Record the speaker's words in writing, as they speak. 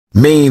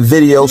Main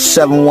video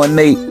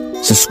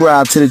 718.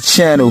 Subscribe to the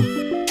channel.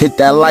 Hit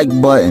that like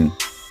button.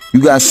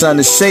 You got something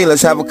to say?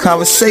 Let's have a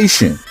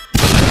conversation.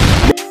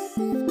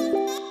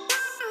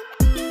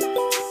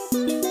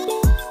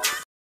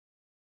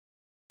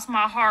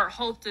 My heart,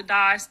 hope to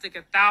die, stick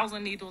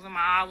 1,000 needles in my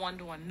eye, wasn't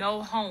doing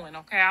no hoeing,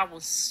 okay? I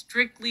was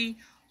strictly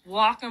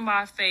walking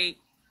by faith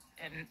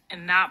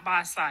and not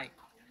by sight.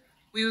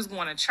 We was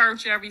going to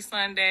church every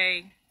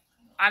Sunday.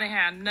 I didn't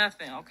have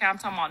nothing, okay? I'm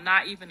talking about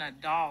not even $1,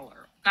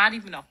 not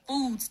even a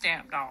food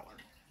stamp dollar.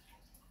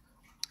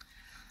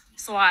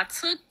 So I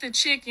took the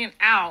chicken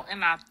out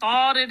and I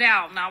thawed it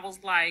out and I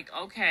was like,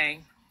 okay,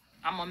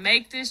 I'm going to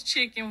make this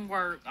chicken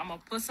work. I'm going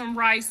to put some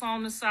rice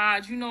on the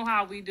side. You know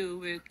how we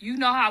do it. You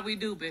know how we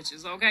do,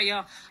 bitches. Okay,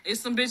 y'all? There's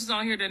some bitches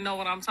on here that know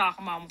what I'm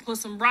talking about. I'm going to put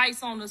some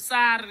rice on the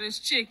side of this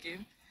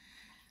chicken.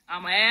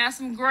 I'm going to add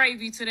some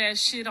gravy to that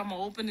shit. I'm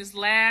going to open this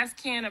last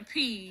can of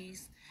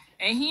peas.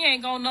 And he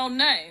ain't going to know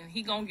nothing.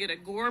 He going to get a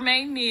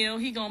gourmet meal.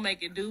 He going to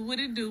make it do what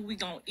it do. We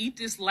going to eat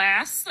this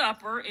last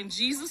supper. And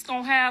Jesus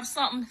going to have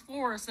something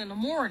for us in the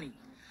morning.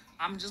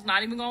 I'm just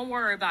not even going to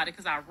worry about it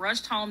because I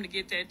rushed home to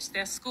get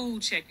that school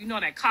check. You know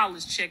that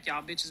college check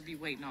y'all bitches be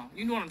waiting on.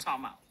 You know what I'm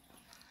talking about.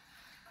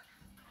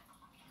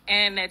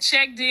 And that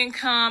check didn't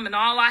come, and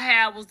all I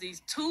had was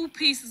these 2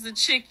 pieces of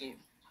chicken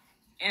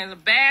and a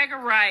bag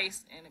of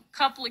rice and a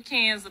couple of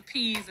cans of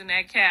peas in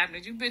that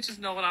cabinet. You bitches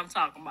know what I'm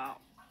talking about.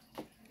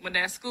 When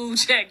that school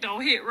check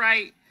don't hit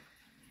right,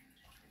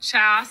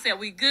 child, I said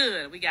we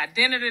good. We got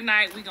dinner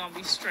tonight. We going to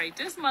be straight.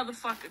 This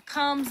motherfucker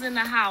comes in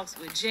the house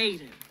with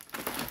Jaidyn.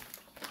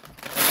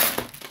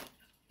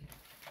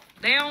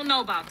 They don't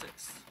know about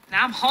this.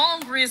 Now, I'm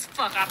hungry as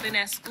fuck. I've been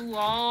at school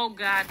all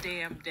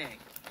goddamn day.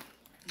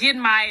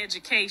 Getting my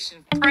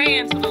education.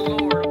 Praying to the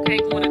Lord, okay?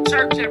 Going to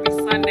church every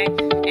Sunday.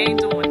 Ain't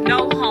doing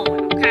no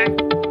hoeing, okay?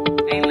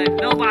 Ain't letting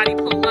nobody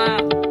pull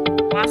up.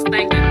 My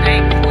stinking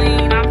thing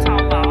clean. I'm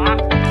talking about I'm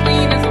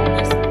clean as a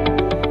whistle.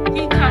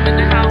 He come in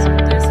the house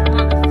with this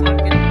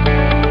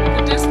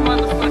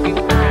motherfucking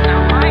girl.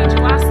 Now, mind you,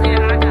 I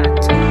said I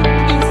got 2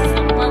 pieces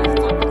of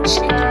motherfucking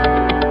chicken.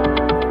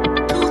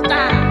 2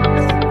 thighs.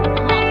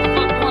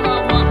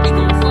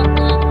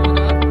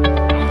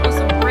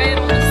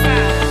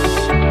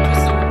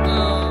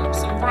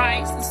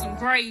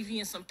 Gravy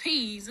and some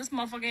peas. This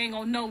motherfucker ain't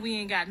gonna know we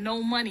ain't got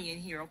no money in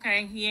here,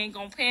 okay? He ain't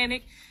gonna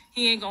panic.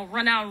 He ain't gonna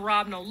run out and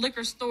rob no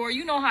liquor store.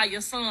 You know how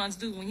your sons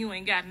do when you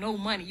ain't got no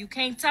money. You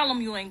can't tell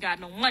them you ain't got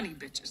no money,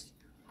 bitches.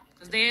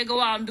 Because they'll go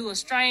out and do a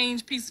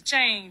strange piece of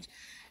change,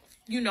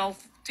 you know,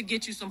 to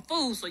get you some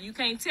food. So you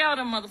can't tell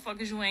them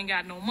motherfuckers you ain't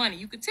got no money.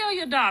 You could tell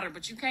your daughter,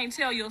 but you can't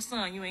tell your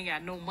son you ain't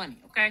got no money,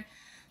 okay?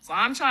 So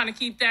I'm trying to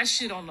keep that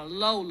shit on the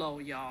low,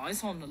 y'all.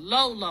 It's on the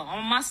low.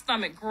 On my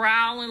stomach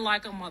growling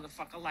like a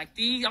motherfucker. Like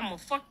these, I'm gonna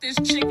fuck this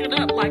chicken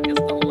up like it's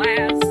the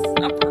last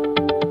supper.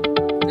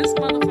 This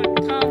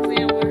motherfucker comes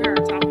in with her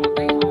talking about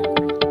they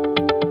hungry.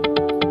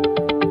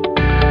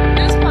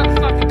 This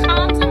motherfucker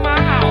comes in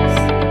my house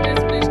with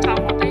this bitch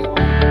talking about they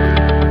hungry.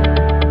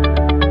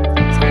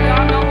 So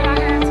y'all know what I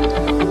had to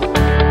do.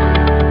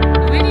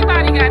 Do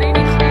anybody got any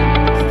clue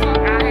what the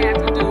fuck I had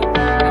to do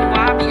and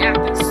why I be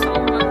acting so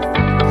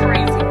motherfucking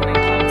crazy?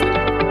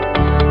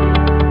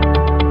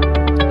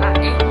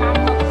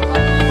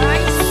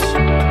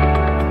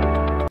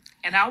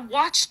 I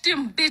watched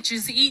them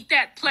bitches eat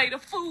that plate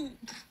of food.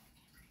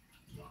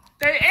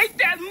 They ate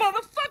that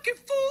motherfucking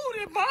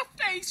food in my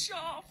face,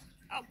 y'all.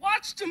 I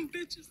watched them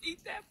bitches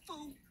eat that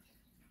food.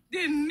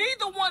 Then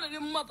neither one of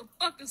them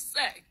motherfuckers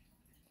say,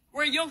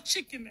 where your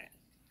chicken at?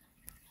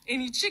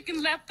 Any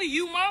chicken left for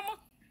you, mama?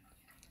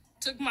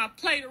 Took my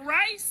plate of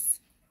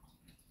rice,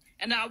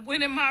 and I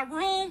went in my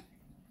room,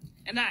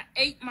 and I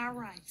ate my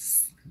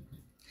rice.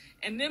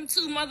 And them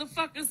 2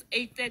 motherfuckers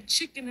ate that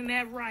chicken and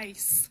that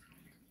rice.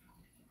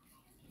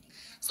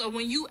 So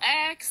when you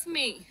ask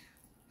me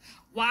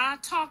why I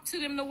talk to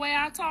them the way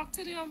I talk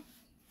to them,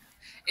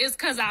 it's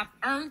because I've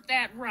earned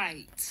that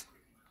right.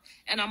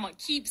 And I'm going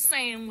to keep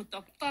saying what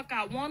the fuck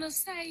I want to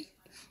say,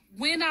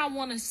 when I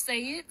want to say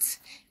it,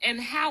 and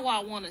how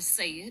I want to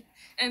say it,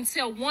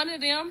 until one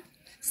of them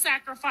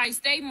sacrifice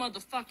their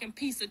motherfucking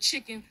piece of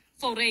chicken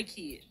for their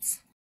kids.